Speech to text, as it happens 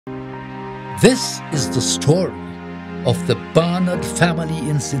This is the story of the Barnard family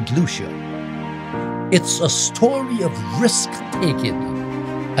in St. Lucia. It's a story of risk-taking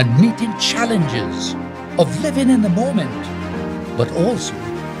and meeting challenges, of living in the moment, but also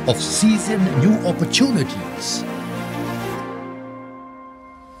of seizing new opportunities.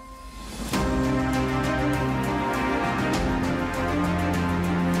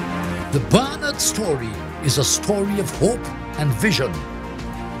 The Barnard story is a story of hope and vision,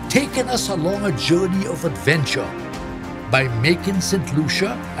 taking us along a journey of adventure by making St.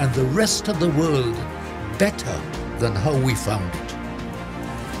 Lucia and the rest of the world better than how we found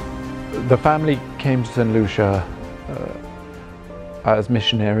it. The family came to St. Lucia as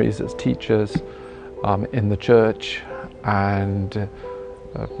missionaries, as teachers in the church, and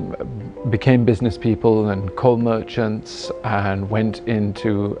became business people and coal merchants, and went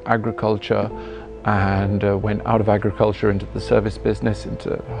into agriculture, and went out of agriculture into the service business,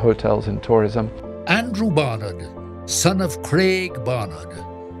 into hotels and tourism. Andrew Barnard, son of Craig Barnard,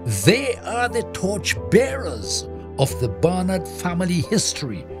 they are the torch bearers of the Barnard family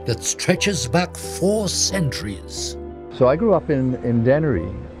history that stretches back 4 centuries. So I grew up in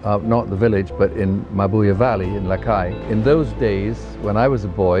Dennery, not the village, but in Mabuya Valley in Lakai. In those days, when I was a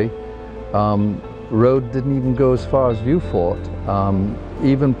boy, road didn't even go as far as Viewfort.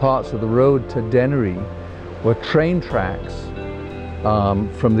 Even parts of the road to Dennery were train tracks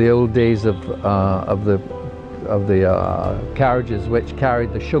from the old days of the carriages which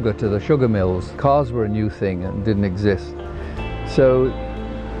carried the sugar to the sugar mills. Cars were a new thing and didn't exist. So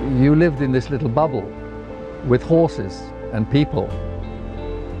you lived in this little bubble with horses and people.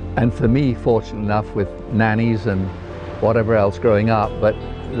 And for me, fortunate enough, with nannies and whatever else growing up, but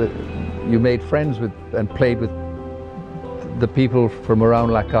you made friends with and played with the people from around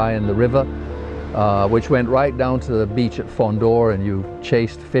Lakai and the river, which went right down to the beach at Fondor, and you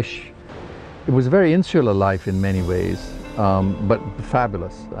chased fish. It was a very insular life in many ways, but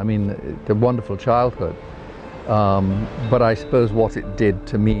fabulous. I mean, a wonderful childhood. But I suppose what it did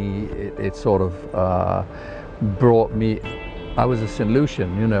to me, it sort of brought me, I was a St.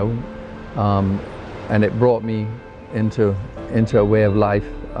 Lucian, you know, and it brought me into a way of life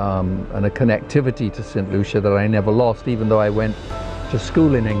and a connectivity to St. Lucia that I never lost, even though I went to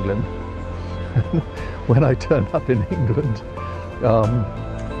school in England. When I turned up in England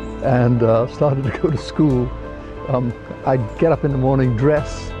and started to go to school, I'd get up in the morning,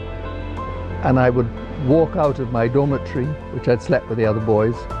 dress, and I would walk out of my dormitory, which I'd slept with the other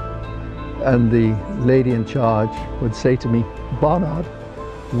boys, and the lady in charge would say to me, "Barnard,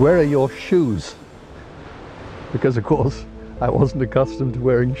 where are your shoes?" Because of course I wasn't accustomed to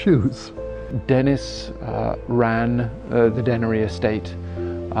wearing shoes. Dennis ran the Dennery estate,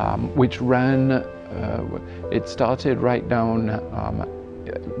 which ran, it started right down,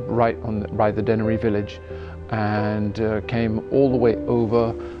 by the Dennery village, and came all the way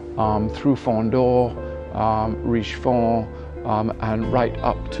over through Fondor, Richefond, and right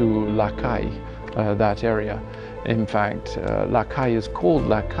up to Lakai, that area. In fact, Lakai is called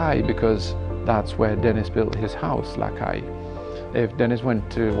Lakai because that's where Dennis built his house, Lakai. If Dennis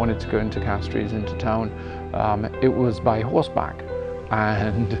wanted to go into Castries, into town, it was by horseback,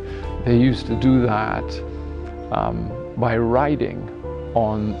 and they used to do that by riding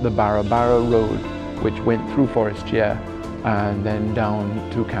on the Barra Road, which went through Forestier and then down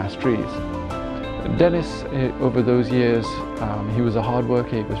to Castries. Dennis, over those years, he was a hard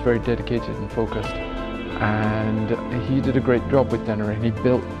worker, he was very dedicated and focused, and he did a great job with Dennery, and he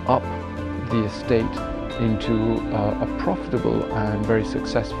built up the estate into a profitable and very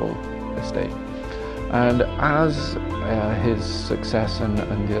successful estate. And as his success and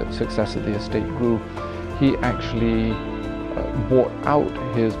the success of the estate grew, he actually bought out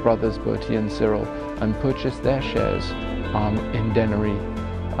his brothers Bertie and Cyril and purchased their shares in Dennery,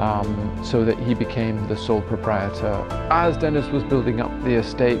 so that he became the sole proprietor. As Dennis was building up the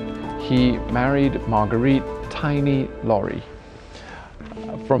estate, he married Marguerite Tiny Laurie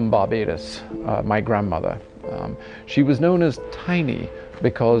from Barbados, my grandmother. She was known as Tiny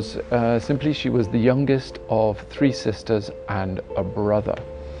because simply she was the youngest of 3 sisters and a brother.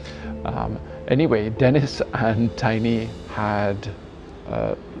 Anyway, Dennis and Tiny had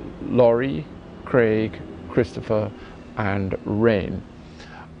Laurie, Craig, Christopher, and Rain,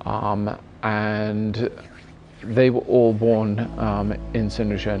 and they were all born in St.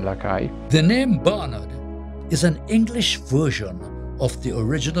 Lucia and Lakai. The name Barnard is an English version of the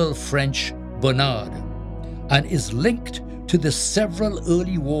original French Barnard, and is linked to the several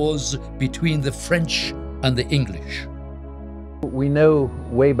early wars between the French and the English. We know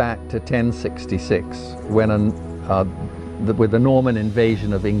way back to 1066 when with the Norman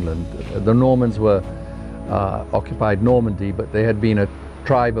invasion of England. The Normans were occupied Normandy, but they had been a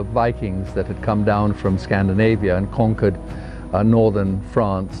tribe of Vikings that had come down from Scandinavia and conquered northern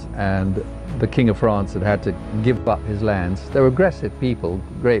France, and the King of France had to give up his lands. They were aggressive people,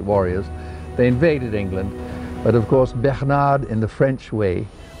 great warriors. They invaded England, but of course Barnard, in the French way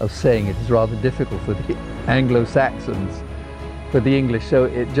of saying it, is rather difficult for the Anglo-Saxons, for the English, so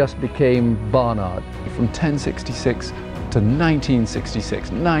it just became Barnard. From 1066 to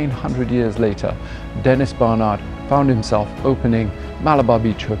 1966, 900 years later, Dennis Barnard found himself opening Malabar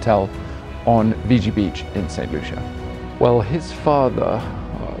Beach Hotel on Fiji Beach in St. Lucia. Well, his father,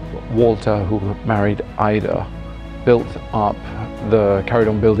 Walter, who married Ida, carried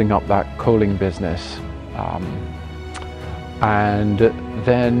on building up that coaling business. And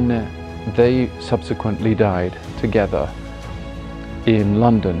then they subsequently died together in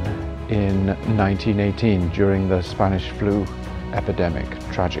London in 1918 during the Spanish flu epidemic,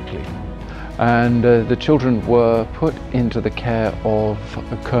 tragically. And the children were put into the care of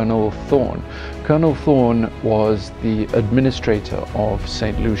Colonel Thorne. Colonel Thorne was the administrator of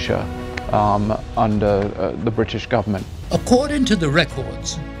St. Lucia under the British government. According to the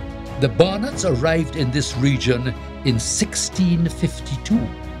records, the Barnards arrived in this region in 1652,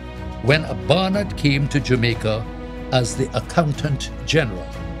 when a Barnard came to Jamaica as the Accountant General.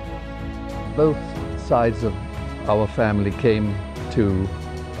 Both sides of our family came to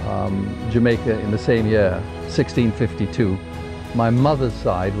Jamaica in the same year, 1652. My mother's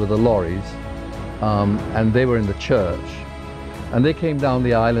side were the Lorries, and they were in the church. And they came down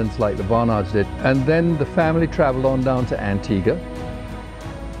the islands like the Barnards did. And then the family traveled on down to Antigua.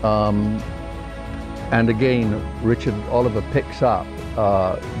 And again, Richard Oliver picks up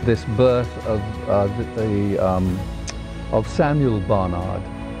this birth of Samuel Barnard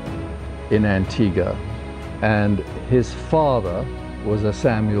in Antigua. And his father was a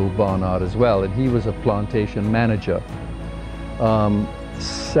Samuel Barnard as well, and he was a plantation manager.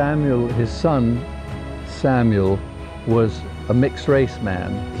 His son, Samuel, was a mixed race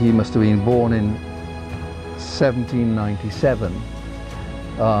man. He must have been born in 1797.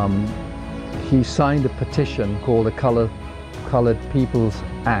 He signed a petition called the Colored People's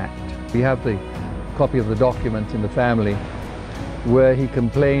Act. We have the copy of the document in the family where they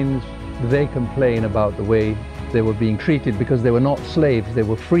complain about the way they were being treated because they were not slaves, they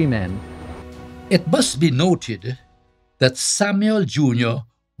were free men. It must be noted that Samuel Jr.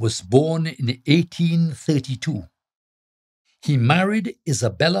 was born in 1832. He married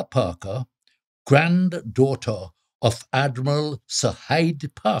Isabella Parker, granddaughter of Admiral Sir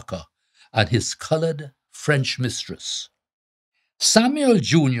Hyde Parker and his colored French mistress. Samuel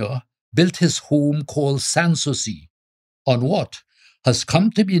Jr. built his home called Sanssouci on what has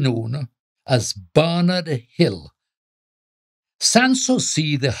come to be known as Barnard Hill.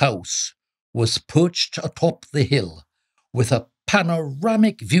 Sanssouci, the house, was perched atop the hill with a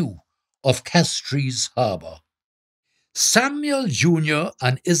panoramic view of Castries Harbour. Samuel Jr.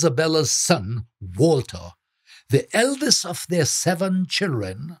 and Isabella's son, Walter, the eldest of their 7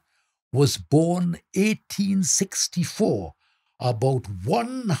 children, was born 1864, about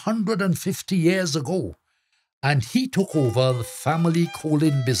 150 years ago, and he took over the family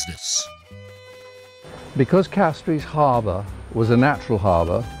coaling business. Because Castries Harbour was a natural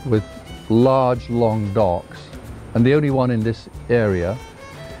harbour with large, long docks, and the only one in this area,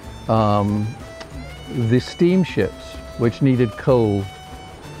 the steamships, which needed coal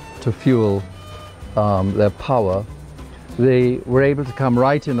to fuel their power, they were able to come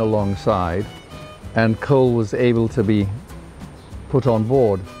right in alongside, and coal was able to be put on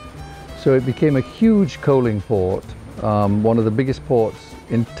board. So it became a huge coaling port, one of the biggest ports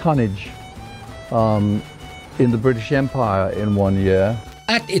in tonnage in the British Empire in one year.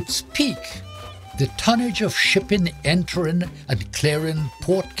 At its peak, the tonnage of shipping entering and clearing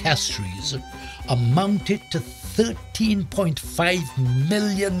Port Castries amounted to 13.5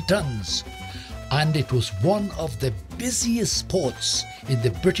 million tons, and it was one of the busiest ports in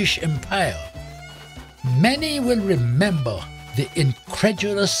the British Empire. Many will remember the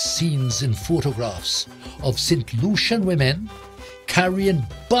incredulous scenes in photographs of St. Lucian women carrying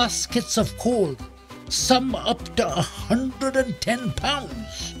baskets of coal, some up to 110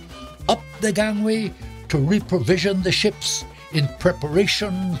 pounds, up the gangway to reprovision the ships in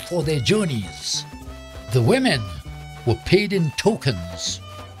preparation for their journeys. The women were paid in tokens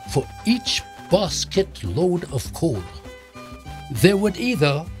for each basket load of coal. They would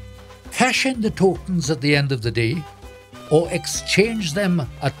either cash in the tokens at the end of the day or exchange them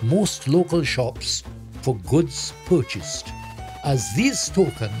at most local shops for goods purchased, as these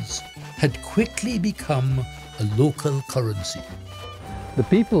tokens had quickly become a local currency. The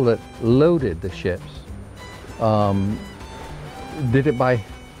people that loaded the ships did it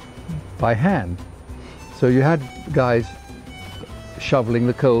by hand. So you had guys shoveling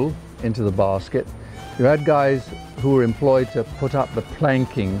the coal into the basket. You had guys who were employed to put up the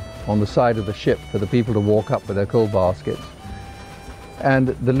planking on the side of the ship for the people to walk up with their coal baskets. And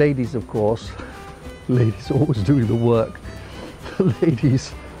the ladies, of course, ladies always doing the work, the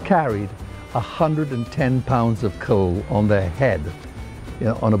ladies carried 110 pounds of coal on their head,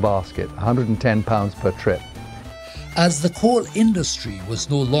 on a basket, 110 pounds per trip. As the coal industry was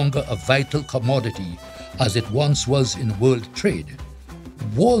no longer a vital commodity as it once was in world trade,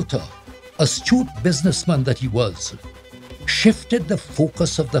 Walter, astute businessman that he was, shifted the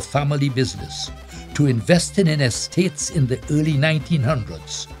focus of the family business to investing in estates in the early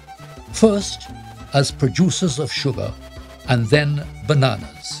 1900s, first as producers of sugar and then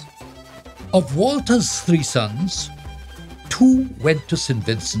bananas. Of Walter's 3 sons, 2 went to St.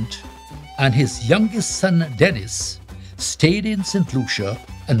 Vincent, and his youngest son, Dennis, stayed in St. Lucia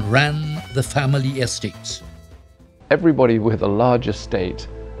and ran the family estates. Everybody with a large estate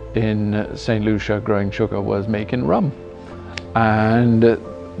in St. Lucia growing sugar was making rum. And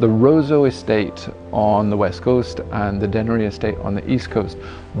the Roseau estate on the west coast and the Dennery estate on the east coast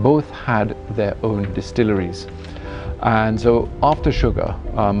both had their own distilleries. And so after sugar,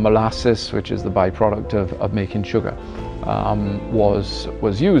 molasses, which is the byproduct of making sugar,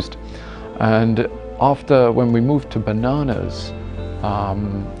 was used. And after, when we moved to bananas,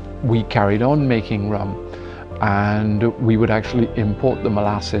 we carried on making rum, and we would actually import the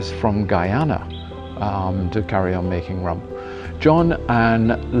molasses from Guyana to carry on making rum. John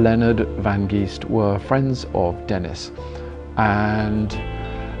and Leonard Van Geest were friends of Dennis, and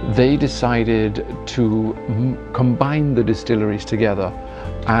they decided to combine the distilleries together,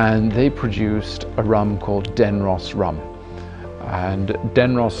 and they produced a rum called Denros rum. And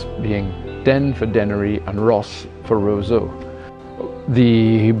Denros being Den for Dennery and Ross for Roseau.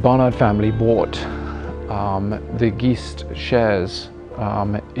 The Barnard family bought the Geest shares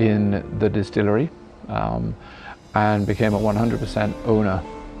in the distillery and became a 100% owner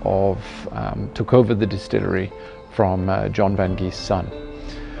of, took over the distillery from John Van Geest's son.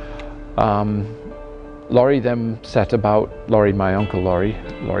 Laurie then set about, my uncle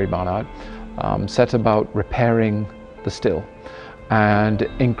Laurie Barnard, set about repairing the still and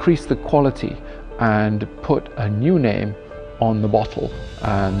increase the quality and put a new name on the bottle,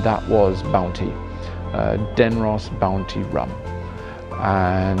 and that was Bounty, Denros Bounty Rum.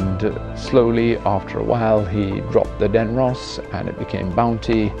 And slowly, after a while, he dropped the Denros and it became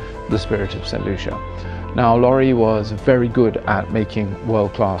Bounty, the spirit of St. Lucia. Now, Laurie was very good at making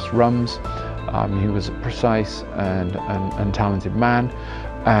world-class rums. He was a precise and talented man,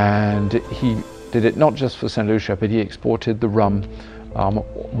 and he did it not just for St. Lucia, but he exported the rum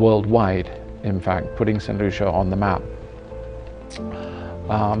worldwide, in fact, putting St. Lucia on the map.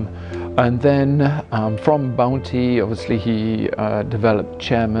 And then from Bounty, obviously he developed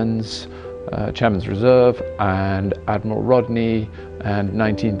Chairman's Reserve and Admiral Rodney and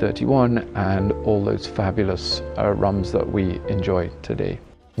 1931 and all those fabulous rums that we enjoy today.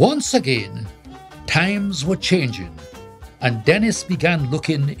 Once again, times were changing, and Dennis began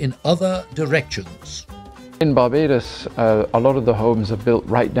looking in other directions. In Barbados, a lot of the homes are built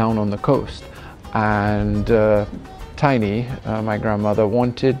right down on the coast, and Tiny, my grandmother,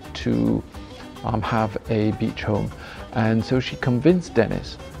 wanted to have a beach home, and so she convinced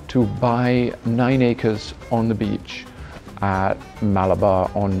Dennis to buy 9 acres on the beach at Malabar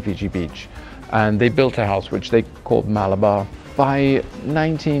on Fiji Beach, and they built a house which they called Malabar. By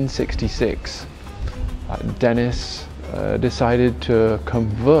 1966, Dennis decided to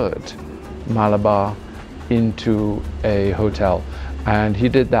convert Malabar into a hotel, and he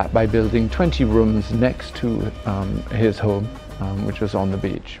did that by building 20 rooms next to his home, which was on the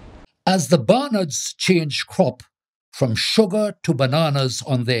beach. As the Barnards changed crop from sugar to bananas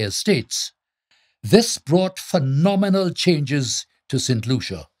on their estates, this brought phenomenal changes to St.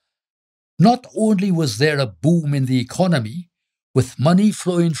 Lucia. Not only was there a boom in the economy, with money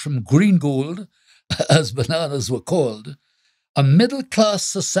flowing from green gold, as bananas were called, a middle-class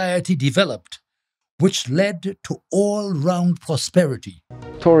society developed, which led to all-round prosperity.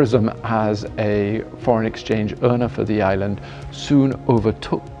 Tourism as a foreign exchange earner for the island soon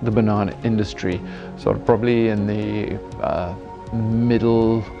overtook the banana industry, sort of probably in the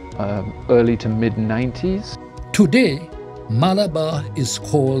early to mid-90s. Today, Malabar is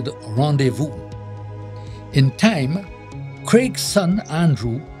called Rendezvous. In time, Craig's son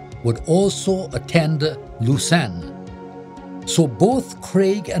Andrew would also attend Lucerne. So both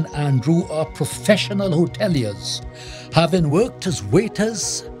Craig and Andrew are professional hoteliers, having worked as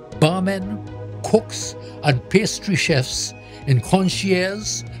waiters, barmen, cooks and pastry chefs in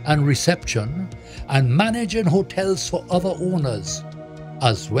concierge and reception, and managing hotels for other owners,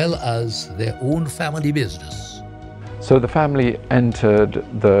 as well as their own family business. So the family entered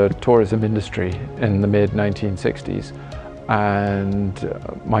the tourism industry in the mid-1960s, and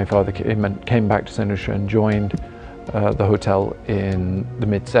my father came back to St. Lucia and joined the hotel in the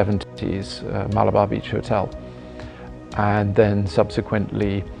mid-70s, Malabar Beach Hotel, and then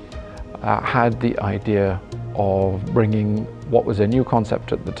subsequently had the idea of bringing what was a new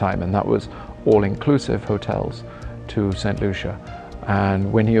concept at the time, and that was all-inclusive hotels, to St. Lucia.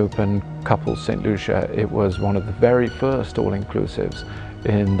 And when he opened Couples St. Lucia, it was one of the very first all-inclusives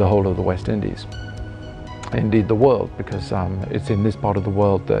in the whole of the West Indies. Indeed the world, because it's in this part of the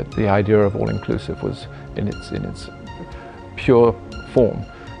world that the idea of all-inclusive was in its pure form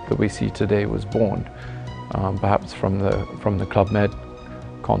that we see today was born, perhaps from the Club Med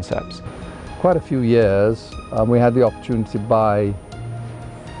concepts. Quite a few years we had the opportunity to buy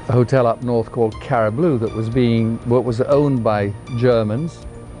a hotel up north called Caribou that was owned by Germans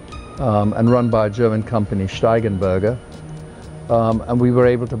and run by a German company, Steigenberger, and we were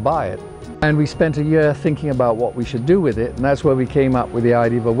able to buy it. And we spent a year thinking about what we should do with it, and that's where we came up with the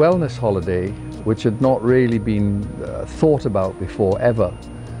idea of a wellness holiday, which had not really been thought about before, ever.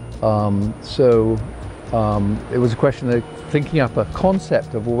 It was a question of thinking up a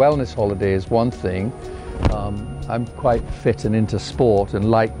concept of a wellness holiday is one thing. I'm quite fit and into sport and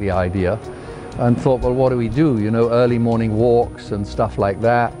liked the idea, and thought, well, what do we do? You know, early morning walks and stuff like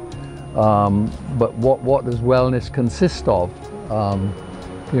that. But what does wellness consist of?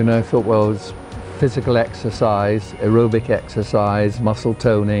 You know, I thought, well, it's physical exercise, aerobic exercise, muscle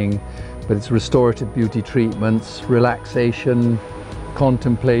toning, but it's restorative beauty treatments, relaxation,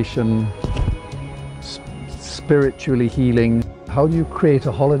 contemplation, spiritually healing. How do you create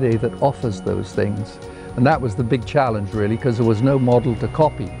a holiday that offers those things? And that was the big challenge, really, because there was no model to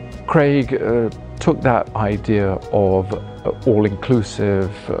copy. Craig took that idea of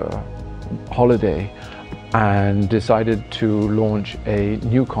all-inclusive holiday and decided to launch a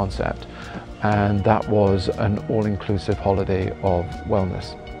new concept, and that was an all-inclusive holiday of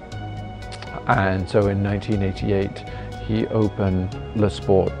wellness. And so in 1988 he opened Le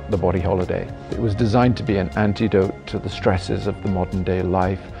Sport, the body holiday. It was designed to be an antidote to the stresses of the modern day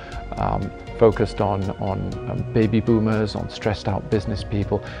life, focused on baby boomers, on stressed out business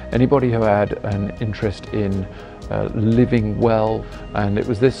people, anybody who had an interest in living well. And it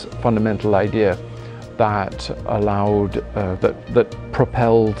was this fundamental idea that allowed, that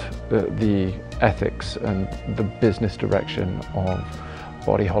propelled the ethics and the business direction of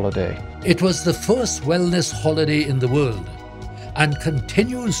Body Holiday. It was the first wellness holiday in the world and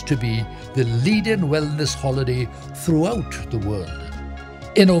continues to be the leading wellness holiday throughout the world.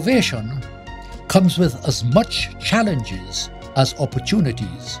 Innovation comes with as much challenges as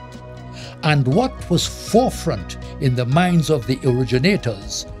opportunities, and what was forefront in the minds of the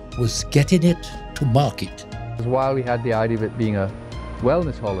originators was getting it to market. While we had the idea of it being a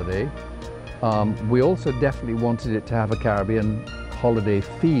wellness holiday, we also definitely wanted it to have a Caribbean holiday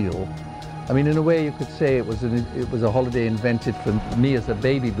feel. I mean, in a way you could say it was a holiday invented for me as a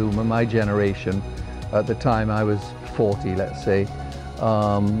baby boomer, my generation. At the time I was 40, let's say,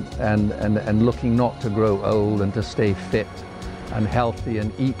 and looking not to grow old and to stay fit and healthy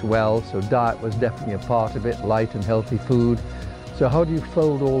and eat well, so diet was definitely a part of it, light and healthy food. So how do you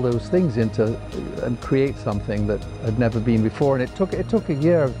fold all those things into and create something that had never been before? And it took a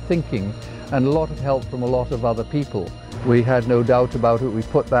year of thinking and a lot of help from a lot of other people. We had no doubt about it. We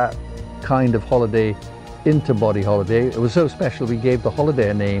put that kind of holiday into Body Holiday. It was so special we gave the holiday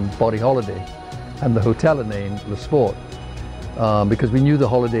a name, Body Holiday, and the hotel a name, Le Sport, because we knew the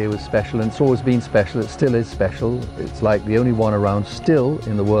holiday was special, and it's always been special. It still is special. It's like the only one around still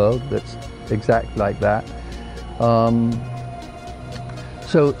in the world that's exactly like that.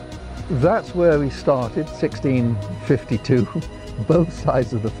 So that's where we started, 1652, both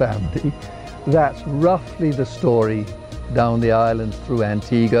sides of the family. That's roughly the story down the island through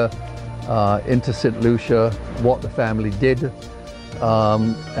Antigua, into St. Lucia, what the family did,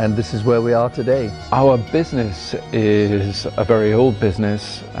 and this is where we are today. Our business is a very old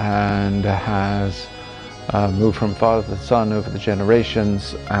business and has moved from father to son over the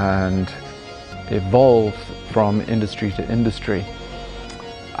generations and evolved from industry to industry.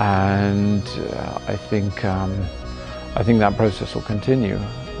 And I think that process will continue,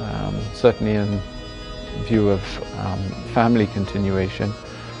 certainly in view of family continuation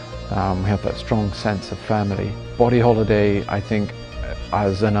We have that strong sense of family. Body Holiday, I think,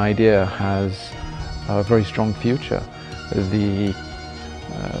 as an idea, has a very strong future. The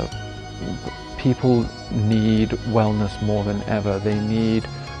people need wellness more than ever. They need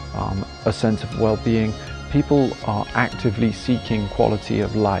a sense of well-being. People are actively seeking quality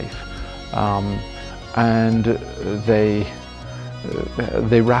of life, and they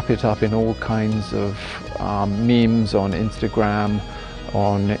wrap it up in all kinds of memes on Instagram,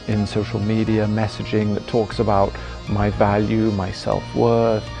 in social media, messaging that talks about my value, my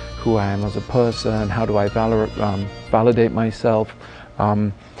self-worth, who I am as a person, how do I validate myself,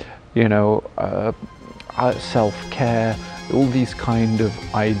 self-care, all these kind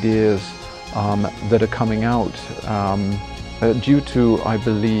of ideas that are coming out due to, I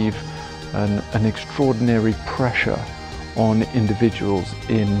believe, an extraordinary pressure on individuals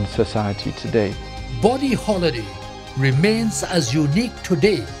in society today. Body Holiday remains as unique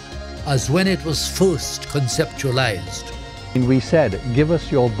today as when it was first conceptualized. We said, give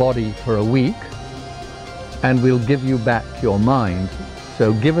us your body for a week and we'll give you back your mind.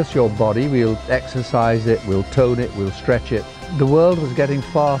 So give us your body, we'll exercise it, we'll tone it, we'll stretch it. The world was getting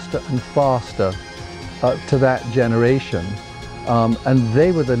faster and faster to that generation, and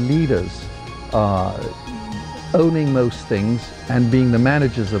they were the leaders, owning most things and being the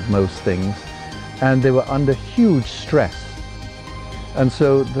managers of most things, and they were under huge stress. And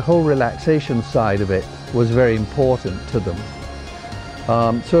so the whole relaxation side of it was very important to them.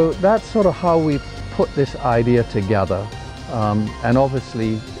 So that's sort of how we put this idea together. And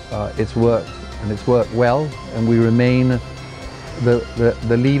obviously it's worked, and it's worked well, and we remain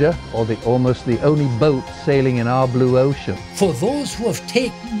the leader, or almost the only boat sailing in our blue ocean. For those who have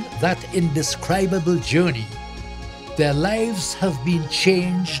taken that indescribable journey, their lives have been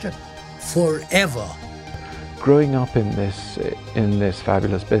changed forever. Growing up in this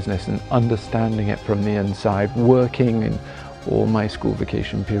fabulous business and understanding it from the inside, working in all my school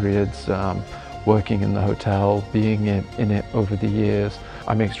vacation periods, working in the hotel, being in it over the years,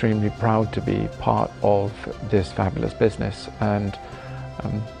 I'm extremely proud to be part of this fabulous business, and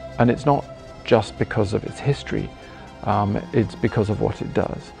it's not just because of its history, it's because of what it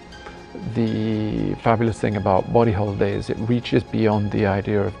does. The fabulous thing about Body Holiday is it reaches beyond the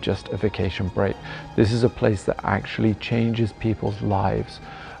idea of just a vacation break. This is a place that actually changes people's lives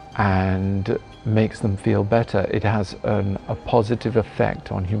and makes them feel better. It has a positive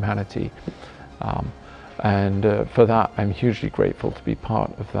effect on humanity. For that, I'm hugely grateful to be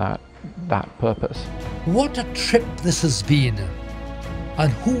part of that purpose. What a trip this has been.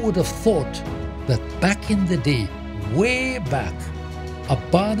 And who would have thought that back in the day, way back, a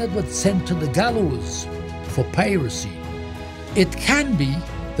Barnard was sent to the gallows for piracy. It can be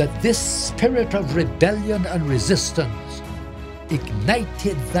that this spirit of rebellion and resistance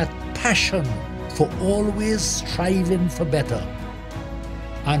ignited that passion for always striving for better.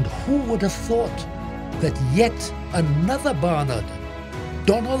 And who would have thought that yet another Barnard,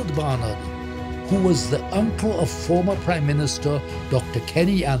 Donald Barnard, who was the uncle of former Prime Minister Dr.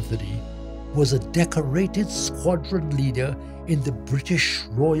 Kenny Anthony, was a decorated squadron leader in the British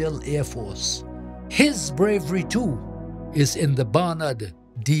Royal Air Force. His bravery too is in the Barnard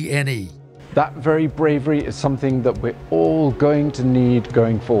DNA. That very bravery is something that we're all going to need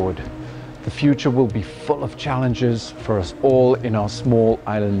going forward. The future will be full of challenges for us all in our small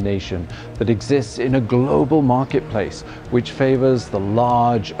island nation that exists in a global marketplace which favors the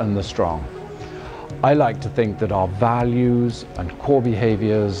large and the strong. I like to think that our values and core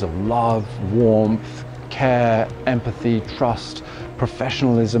behaviors of love, warmth, care, empathy, trust,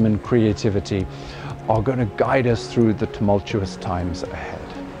 professionalism and creativity are going to guide us through the tumultuous times ahead.